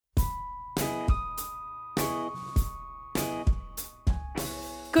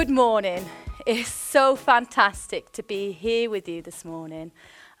Good morning. It's so fantastic to be here with you this morning.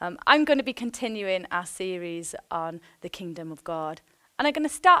 I'm going to be continuing our series on the kingdom of God. And I'm going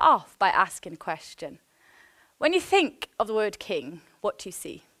to start off by asking a question. When you think of the word king, what do you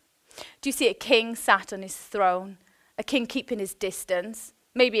see? Do you see a king sat on his throne, a king keeping his distance,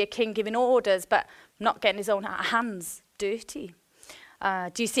 maybe a king giving orders but not getting his own hands dirty?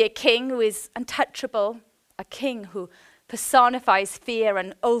 Do you see a king who is untouchable, a king who personifies fear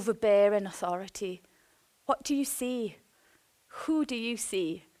and overbearing authority? What do you see? Who do you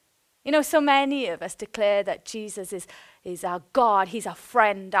see? You know, so many of us declare that Jesus is our God, he's our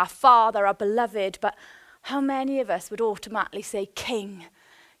friend, our Father, our beloved, but how many of us would automatically say king,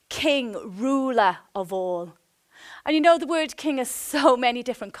 ruler of all? And you know, the word king has so many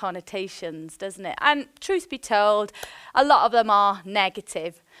different connotations, doesn't it? And truth be told, a lot of them are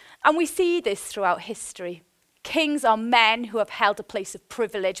negative. And we see this throughout history. Kings are men who have held a place of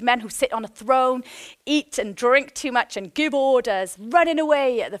privilege, men who sit on a throne, eat and drink too much and give orders, running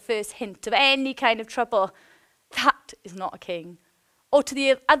away at the first hint of any kind of trouble. That is not a king. Or to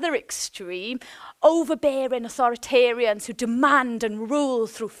the other extreme, overbearing authoritarians who demand and rule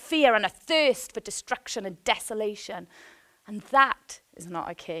through fear and a thirst for destruction and desolation. And that is not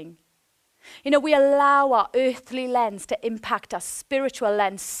a king. You know, we allow our earthly lens to impact our spiritual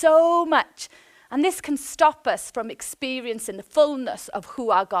lens so much. And this can stop us from experiencing the fullness of who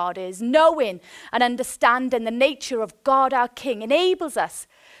our God is. Knowing and understanding the nature of God, our King, enables us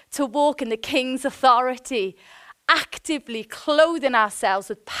to walk in the King's authority, actively clothing ourselves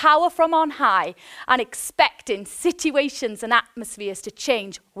with power from on high and expecting situations and atmospheres to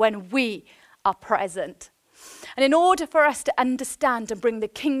change when we are present. And in order for us to understand and bring the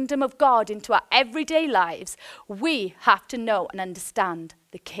kingdom of God into our everyday lives, we have to know and understand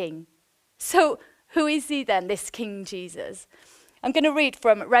the King. So who is he then, this King Jesus? I'm going to read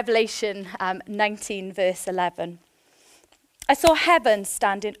from Revelation 19, verse 11. I saw heaven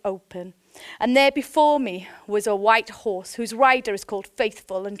standing open, and there before me was a white horse whose rider is called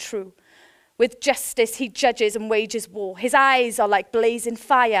Faithful and True. With justice he judges and wages war. His eyes are like blazing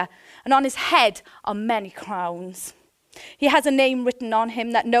fire, and on his head are many crowns. He has a name written on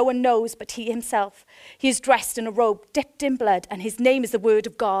him that no one knows but he himself. He is dressed in a robe dipped in blood, and his name is the Word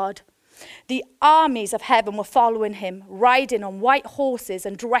of God. The armies of heaven were following him, riding on white horses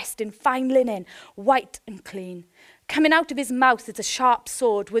and dressed in fine linen, white and clean. Coming out of his mouth is a sharp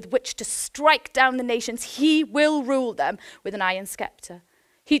sword with which to strike down the nations. He will rule them with an iron scepter.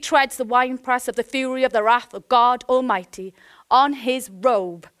 He treads the winepress of the fury of the wrath of God Almighty. On his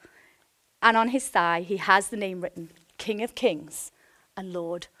robe and on his thigh he has the name written, King of Kings and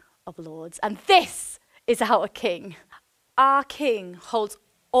Lord of Lords. And this is our King. Our King holds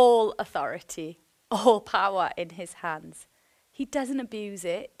all authority, all power in his hands. He doesn't abuse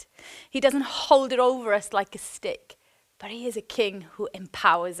it. He doesn't hold it over us like a stick, but he is a king who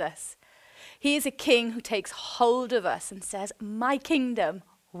empowers us. He is a king who takes hold of us and says, my kingdom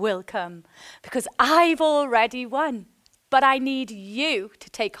will come because I've already won, but I need you to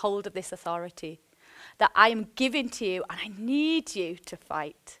take hold of this authority that I am giving to you, and I need you to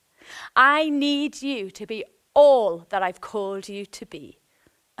fight. I need you to be all that I've called you to be.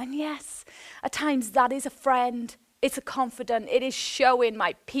 And yes, at times that is a friend, it's a confidant, it is showing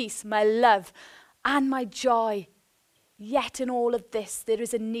my peace, my love, and my joy. Yet in all of this, there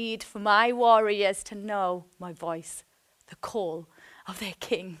is a need for my warriors to know my voice, the call of their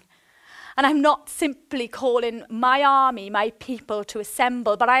King. And I'm not simply calling my army, my people to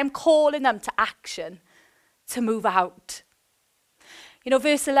assemble, but I am calling them to action, to move out. You know,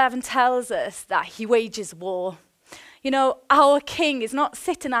 verse 11 tells us that he wages war. You know, our King is not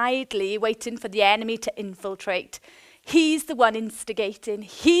sitting idly waiting for the enemy to infiltrate. He's the one instigating.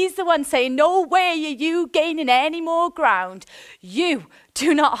 He's the one saying, no way are you gaining any more ground. You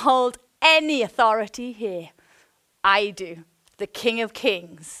do not hold any authority here. I do, the King of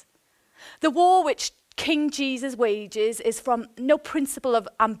Kings. The war which King Jesus wages is from no principle of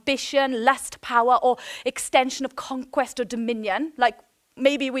ambition, lust, power, or extension of conquest or dominion, like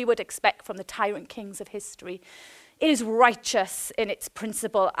maybe we would expect from the tyrant kings of history. It is righteous in its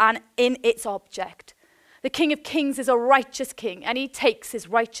principle and in its object. The King of Kings is a righteous king, and he takes his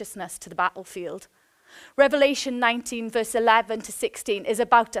righteousness to the battlefield. Revelation 19, verse 11 to 16 is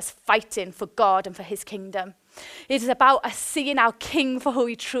about us fighting for God and for his kingdom. It is about us seeing our King for who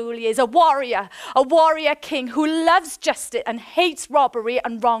he truly is, a warrior king who loves justice and hates robbery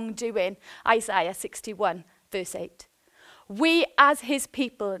and wrongdoing. Isaiah 61, verse 8. We as his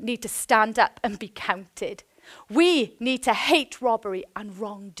people need to stand up and be counted. We need to hate robbery and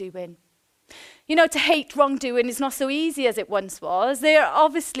wrongdoing. You know, to hate wrongdoing is not so easy as it once was. There are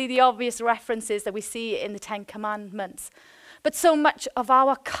obviously the obvious references that we see in the Ten Commandments. But so much of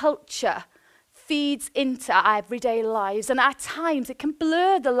our culture feeds into our everyday lives. And at times it can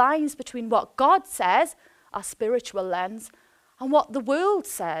blur the lines between what God says, our spiritual lens, and what the world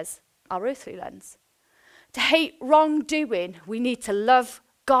says, our earthly lens. To hate wrongdoing, we need to love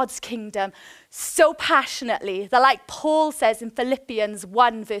God's kingdom so passionately that, like Paul says in Philippians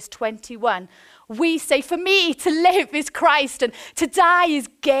 1 verse 21, we say, for me to live is Christ and to die is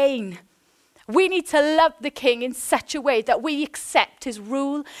gain. We need to love the King in such a way that we accept his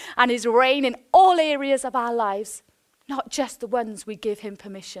rule and his reign in all areas of our lives, not just the ones we give him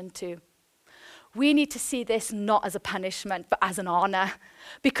permission to. We need to see this not as a punishment, but as an honor,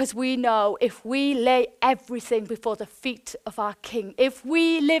 because we know if we lay everything before the feet of our King, if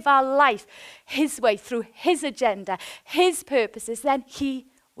we live our life his way through his agenda, his purposes, then he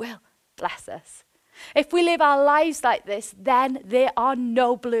will bless us. If we live our lives like this, then there are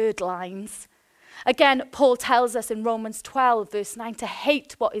no blurred lines. Again, Paul tells us in Romans 12, verse 9, to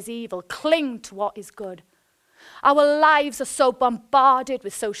hate what is evil, cling to what is good. Our lives are so bombarded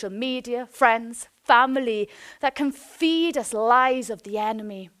with social media, friends, family, that can feed us lies of the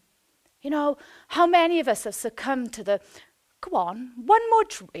enemy. You know, how many of us have succumbed to the, go on, one more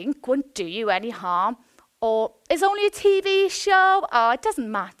drink won't do you any harm, or it's only a TV show, oh, it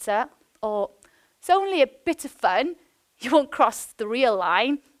doesn't matter, or it's only a bit of fun, you won't cross the real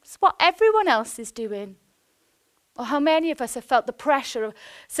line, it's what everyone else is doing. Or how many of us have felt the pressure of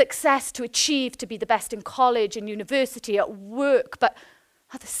success to achieve, to be the best in college and university, at work, but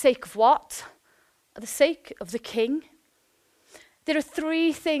at the sake of what? At the sake of the King? There are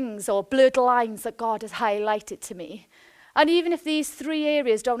 3 things or blurred lines that God has highlighted to me. And even if these 3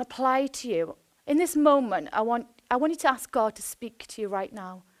 areas don't apply to you, in this moment, I want you to ask God to speak to you right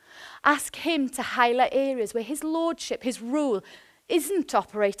now. Ask him to highlight areas where his lordship, his rule, isn't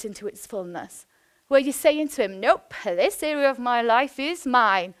operating to its fullness. Where you're saying to him, nope, this area of my life is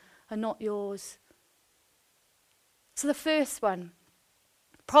mine and not yours. So the first one,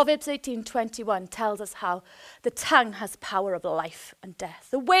 Proverbs 18:21 tells us how the tongue has power of life and death.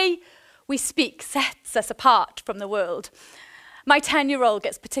 The way we speak sets us apart from the world. My 10-year-old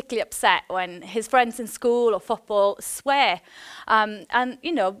gets particularly upset when his friends in school or football swear. And,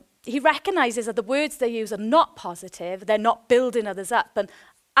 you know, he recognises that the words they use are not positive, they're not building others up, and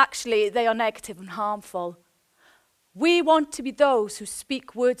actually, they are negative and harmful. We want to be those who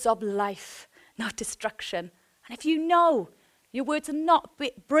speak words of life, not destruction. And if you know your words are not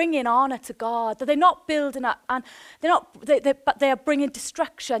bringing honor to God, that they're not building up, and but they are bringing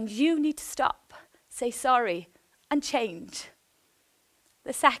destruction, you need to stop, say sorry, and change.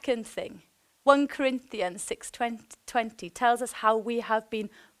 The second thing, 1 Corinthians 6:20 tells us how we have been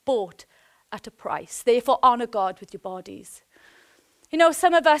bought at a price. Therefore, honor God with your bodies. You know,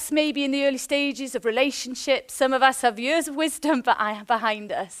 some of us may be in the early stages of relationships. Some of us have years of wisdom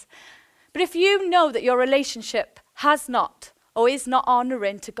behind us. But if you know that your relationship has not or is not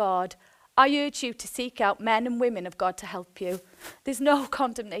honoring to God, I urge you to seek out men and women of God to help you. There's no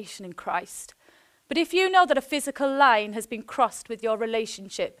condemnation in Christ. But if you know that a physical line has been crossed with your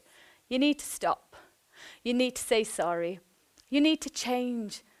relationship, you need to stop. You need to say sorry. You need to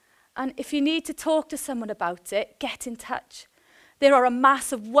change. And if you need to talk to someone about it, get in touch. There are a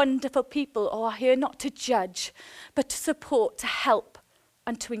mass of wonderful people who are here not to judge, but to support, to help,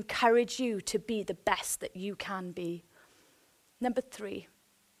 and to encourage you to be the best that you can be. Number 3,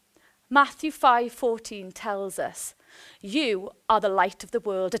 Matthew 5:14 tells us, you are the light of the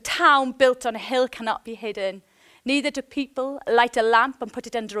world. A town built on a hill cannot be hidden. Neither do people light a lamp and put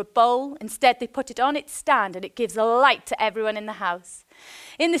it under a bowl. Instead, they put it on its stand and it gives a light to everyone in the house.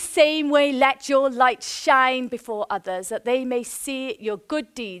 In the same way, let your light shine before others, that they may see your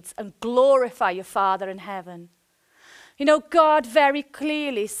good deeds and glorify your Father in heaven. You know, God very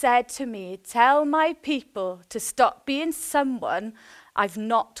clearly said to me, tell my people to stop being someone I've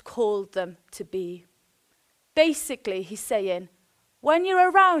not called them to be. Basically, he's saying, when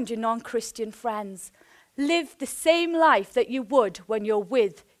you're around your non-Christian friends, live the same life that you would when you're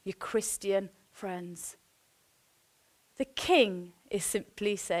with your Christian friends. The King is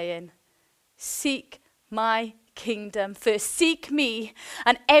simply saying, seek my kingdom first. Seek me,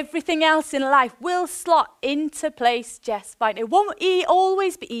 and everything else in life will slot into place just fine. It won't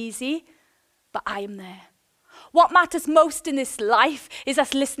always be easy, but I am there. What matters most in this life is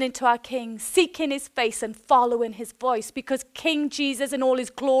us listening to our King, seeking his face and following his voice, because King Jesus in all his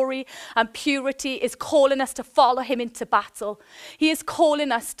glory and purity is calling us to follow him into battle. He is calling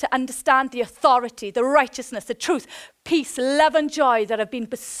us to understand the authority, the righteousness, the truth, peace, love and joy that have been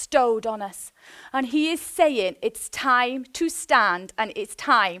bestowed on us. And he is saying it's time to stand and it's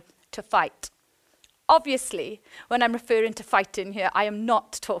time to fight. Obviously, when I'm referring to fighting here, I am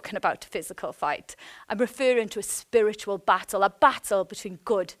not talking about a physical fight. I'm referring to a spiritual battle, a battle between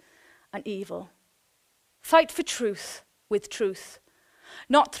good and evil. Fight for truth with truth,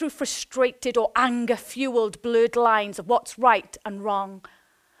 not through frustrated or anger-fueled blurred lines of what's right and wrong.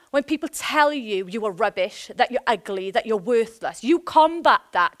 When people tell you you are rubbish, that you're ugly, that you're worthless, you combat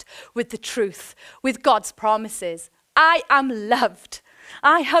that with the truth, with God's promises. I am loved.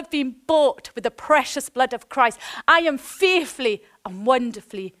 I have been bought with the precious blood of Christ. I am fearfully and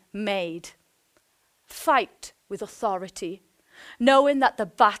wonderfully made. Fight with authority, knowing that the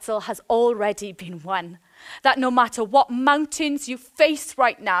battle has already been won. That no matter what mountains you face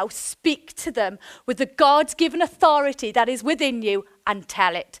right now, speak to them with the God-given authority that is within you and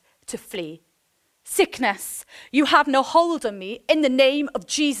tell it to flee. Sickness, you have no hold on me. In the name of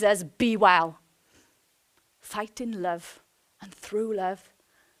Jesus, be well. Fight in love. And through love,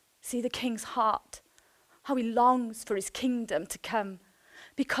 see the King's heart, how he longs for his kingdom to come,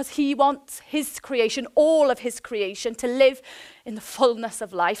 because he wants his creation, all of his creation, to live in the fullness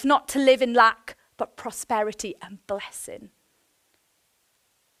of life, not to live in lack, but prosperity and blessing.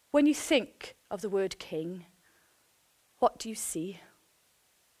 When you think of the word king, what do you see?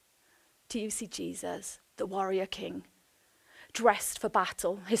 Do you see Jesus, the warrior king? Dressed for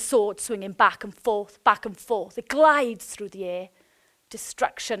battle, his sword swinging back and forth, back and forth. It glides through the air.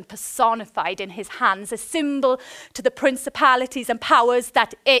 Destruction personified in his hands, a symbol to the principalities and powers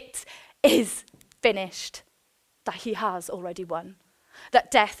that it is finished, that he has already won,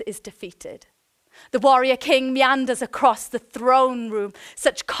 that death is defeated. The warrior king meanders across the throne room,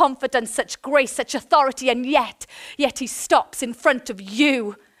 such confidence, such grace, such authority, and yet he stops in front of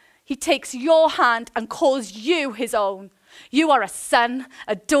you. He takes your hand and calls you his own. You are a son,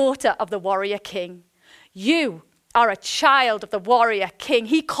 a daughter of the warrior king. You are a child of the warrior king.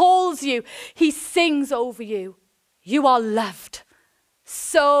 He calls you. He sings over you. You are loved.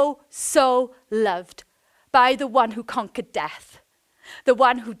 So loved by the one who conquered death, the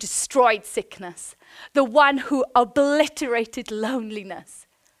one who destroyed sickness, the one who obliterated loneliness.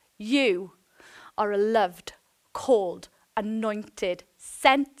 You are a loved, called, anointed,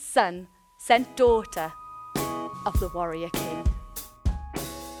 sent son, sent daughter of the warrior king.